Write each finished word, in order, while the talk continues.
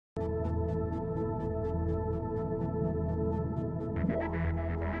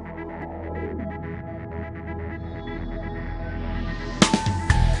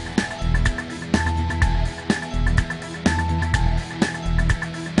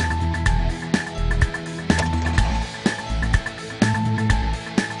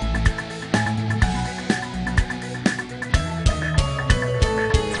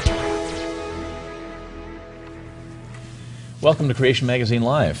Welcome to Creation Magazine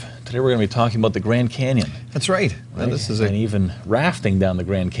Live. Today we're going to be talking about the Grand Canyon. That's right. Right? This is and even rafting down the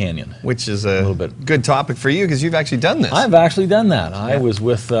Grand Canyon. Which is a little bit good topic for you because you've actually done this. I've actually done that. I was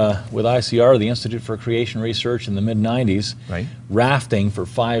with ICR, the Institute for Creation Research, in the mid-90s, rafting for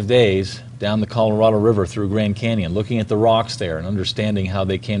 5 days down the Colorado River through Grand Canyon, looking at the rocks there and understanding how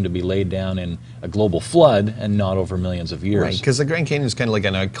they came to be laid down in a global flood and not over millions of years. Right, because the Grand Canyon is kind of like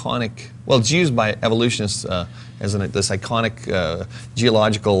an iconic, well, it's used by evolutionists as this iconic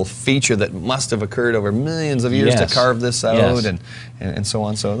geological feature that must have occurred over millions of years to carve this out and so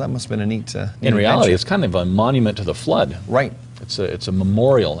on. So that must have been a neat in reality, it's kind of a monument to the flood. Right. It's a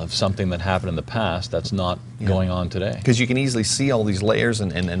memorial of something that happened in the past that's not going on today. Because you can easily see all these layers,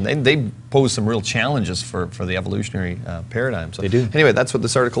 and they pose some real challenges for the evolutionary paradigm. So they do. Anyway, that's what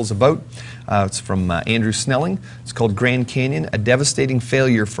this article is about. It's from Andrew Snelling. It's called Grand Canyon, a devastating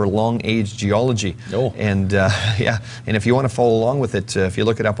failure for long-age geology. Oh. And and if you want to follow along with it, if you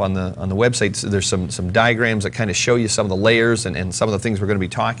look it up on the website, there's some diagrams that kind of show you some of the layers and some of the things we're going to be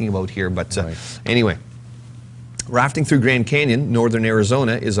talking about here. But anyway. Rafting through Grand Canyon, northern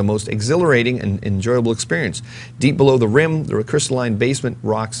Arizona, is a most exhilarating and enjoyable experience. Deep below the rim, the crystalline basement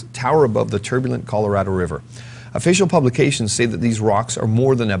rocks tower above the turbulent Colorado River. Official publications say that these rocks are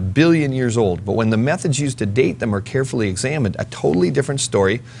more than 1 billion years old, but when the methods used to date them are carefully examined, a totally different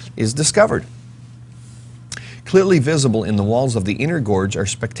story is discovered. Clearly visible in the walls of the inner gorge are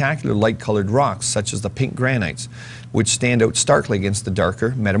spectacular light-colored rocks, such as the pink granites, which stand out starkly against the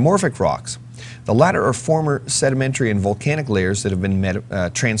darker metamorphic rocks. The latter are former sedimentary and volcanic layers that have been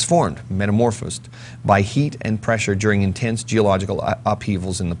metamorphosed by heat and pressure during intense geological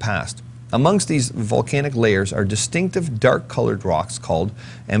upheavals in the past. Amongst these volcanic layers are distinctive dark-colored rocks called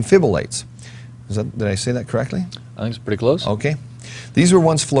amphibolites. Did I say that correctly? I think it's pretty close. Okay. These were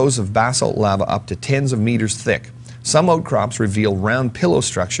once flows of basalt lava up to tens of meters thick. Some outcrops reveal round pillow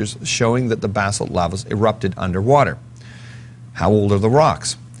structures showing that the basalt lavas erupted underwater. How old are the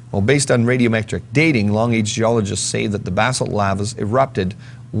rocks? Well, based on radiometric dating, long-age geologists say that the basalt lavas erupted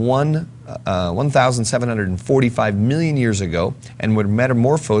 1,745 million years ago and were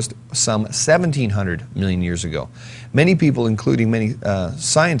metamorphosed some 1,700 million years ago. Many people, including many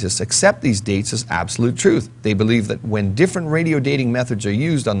scientists, accept these dates as absolute truth. They believe that when different radio dating methods are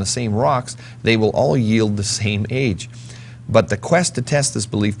used on the same rocks, they will all yield the same age. But the quest to test this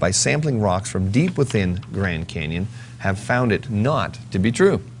belief by sampling rocks from deep within Grand Canyon have found it not to be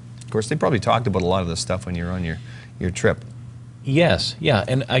true. Of course, they probably talked about a lot of this stuff when you're on your trip. Yes, yeah,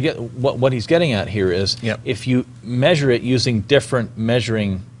 and I get what he's getting at here is if you measure it using different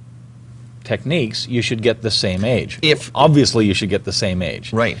measuring techniques, you should get the same age. Obviously, you should get the same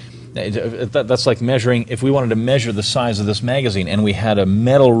age. Right. That's like measuring, if we wanted to measure the size of this magazine and we had a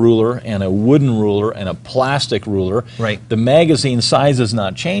metal ruler and a wooden ruler and a plastic ruler, the magazine size is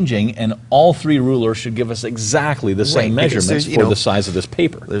not changing and all three rulers should give us exactly the same measurements for the size of this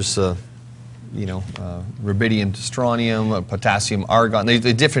paper. There's rubidium, strontium, potassium, argon.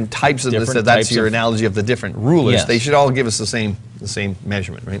 The different types of this. That's your analogy of the different rulers. Yes. They should all give us the same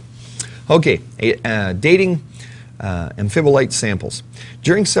measurement, right? Okay, dating amphibolite samples.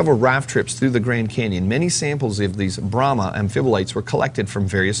 During several raft trips through the Grand Canyon, many samples of these Brahma amphibolites were collected from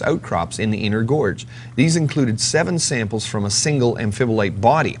various outcrops in the inner gorge. These included 7 samples from a single amphibolite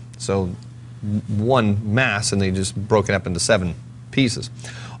body, so one mass, and they just broke it up into 7 pieces.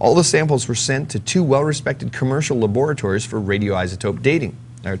 All the samples were sent to 2 well-respected commercial laboratories for radioisotope dating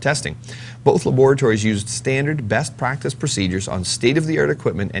or testing. Both laboratories used standard best practice procedures on state-of-the-art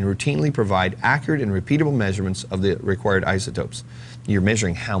equipment and routinely provide accurate and repeatable measurements of the required isotopes. You're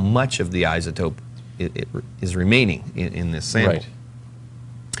measuring how much of the isotope is remaining in this sample. Right.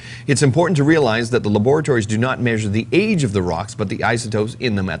 It's important to realize that the laboratories do not measure the age of the rocks, but the isotopes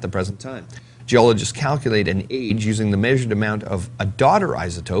in them at the present time. Geologists calculate an age using the measured amount of a daughter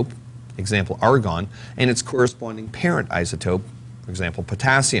isotope, example argon, and its corresponding parent isotope, for example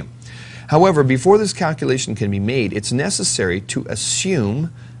potassium. However, before this calculation can be made, it's necessary to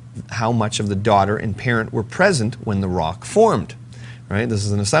assume how much of the daughter and parent were present when the rock formed. Right? This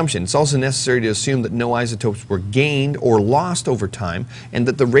is an assumption. It's also necessary to assume that no isotopes were gained or lost over time, and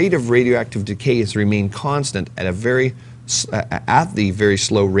that the rate of radioactive decay has remained constant at the very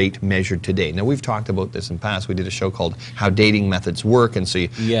slow rate measured today. Now, we've talked about this in the past. We did a show called How Dating Methods Work, and so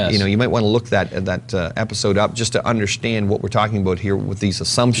you might want to look that episode up just to understand what we're talking about here with these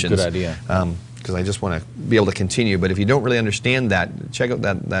assumptions. Good idea. Because I just want to be able to continue. But if you don't really understand that, check out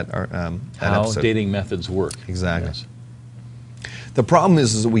that How episode. Dating Methods Work. Exactly. Yes. The problem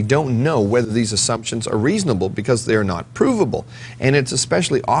is that we don't know whether these assumptions are reasonable because they are not provable, and it's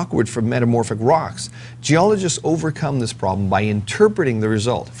especially awkward for metamorphic rocks. Geologists overcome this problem by interpreting the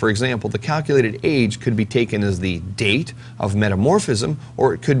result. For example, the calculated age could be taken as the date of metamorphism,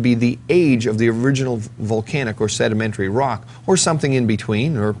 or it could be the age of the original volcanic or sedimentary rock, or something in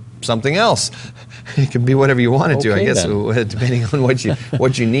between, or something else. It can be whatever you want it to, I guess, depending on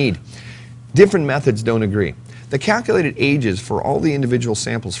what you need. Different methods don't agree. The calculated ages for all the individual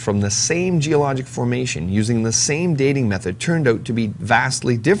samples from the same geologic formation using the same dating method turned out to be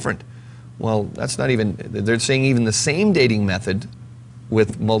vastly different. Well, that's not even, they're saying even the same dating method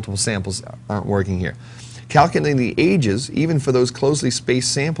with multiple samples aren't working here. Calculating the ages, even for those closely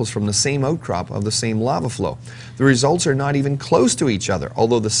spaced samples from the same outcrop of the same lava flow, the results are not even close to each other,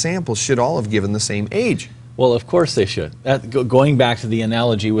 although the samples should all have given the same age. Well, of course they should. Going back to the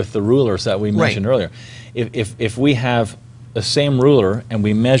analogy with the rulers that we mentioned earlier, if we have the same ruler and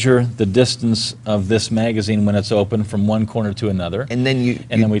we measure the distance of this magazine when it's open from one corner to another, and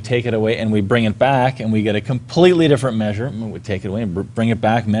then we take it away and we bring it back and we get a completely different measure, we take it away and bring it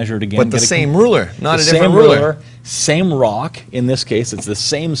back, measure it again. But the same ruler, not a different ruler. Same rock. In this case, it's the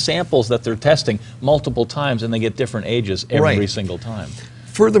same samples that they're testing multiple times, and they get different ages every single time.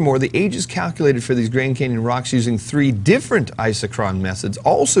 Furthermore, the ages calculated for these Grand Canyon rocks using 3 different isochron methods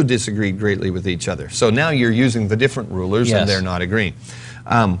also disagree greatly with each other. So now you're using the different rulers and they're not agreeing.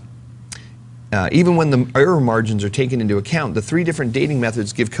 Even when the error margins are taken into account, the 3 different dating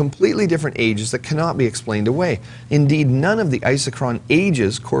methods give completely different ages that cannot be explained away. Indeed, none of the isochron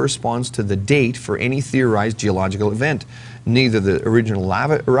ages corresponds to the date for any theorized geological event. Neither the original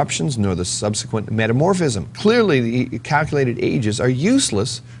lava eruptions nor the subsequent metamorphism. Clearly, the calculated ages are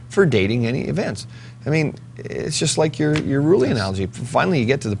useless for dating any events. I mean, it's just like your ruling analogy. Finally, you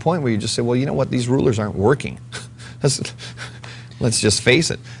get to the point where you just say, well, you know what, these rulers aren't working. Let's just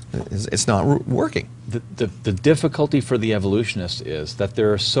face it, it's not working. The difficulty for the evolutionists is that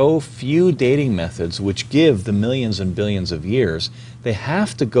there are so few dating methods which give the millions and billions of years, they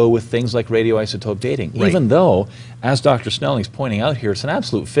have to go with things like radioisotope dating, even though, as Dr. Snelling's pointing out here, it's an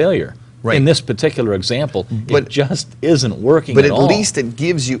absolute failure. In this particular example, it just isn't working at all. But at least it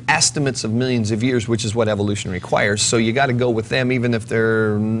gives you estimates of millions of years, which is what evolution requires, so you got to go with them even if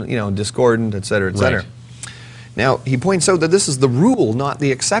they're discordant, et cetera, et cetera. Now, he points out that this is the rule, not the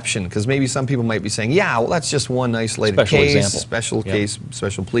exception, because maybe some people might be saying, yeah, well, that's just one isolated case, special case,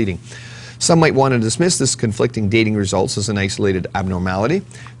 special pleading. Some might want to dismiss this conflicting dating results as an isolated abnormality.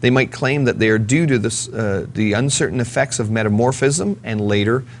 They might claim that they are due to this, the uncertain effects of metamorphism and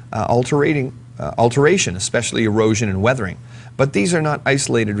later alteration, especially erosion and weathering. But these are not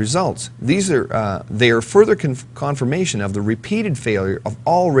isolated results. They are further confirmation of the repeated failure of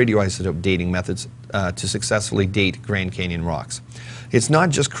all radioisotope dating methods to successfully date Grand Canyon rocks. It's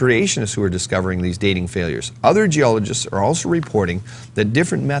not just creationists who are discovering these dating failures. Other geologists are also reporting that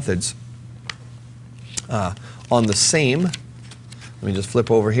different methods on the same, let me just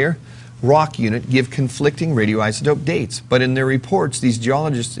flip over here, rock unit give conflicting radioisotope dates. But in their reports, these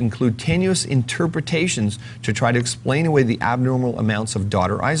geologists include tenuous interpretations to try to explain away the abnormal amounts of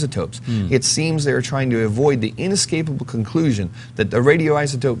daughter isotopes. It seems they are trying to avoid the inescapable conclusion that the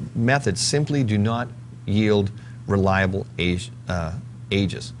radioisotope methods simply do not yield reliable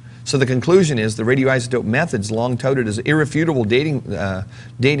ages. So the conclusion is the radioisotope methods, long touted as irrefutable dating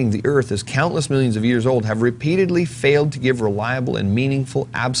the Earth as countless millions of years old, have repeatedly failed to give reliable and meaningful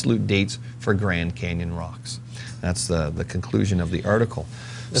absolute dates for Grand Canyon rocks. That's the conclusion of the article.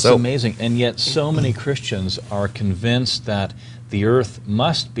 That's amazing, and yet so many Christians are convinced that the Earth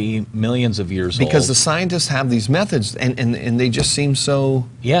must be millions of years old. Because the scientists have these methods, and they just seem so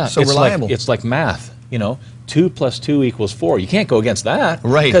reliable. It's like math, 2 + 2 = 4. You can't go against that.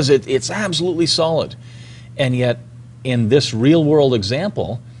 Because it's absolutely solid. And yet, in this real-world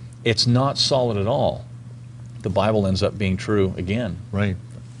example, it's not solid at all. The Bible ends up being true again. Right.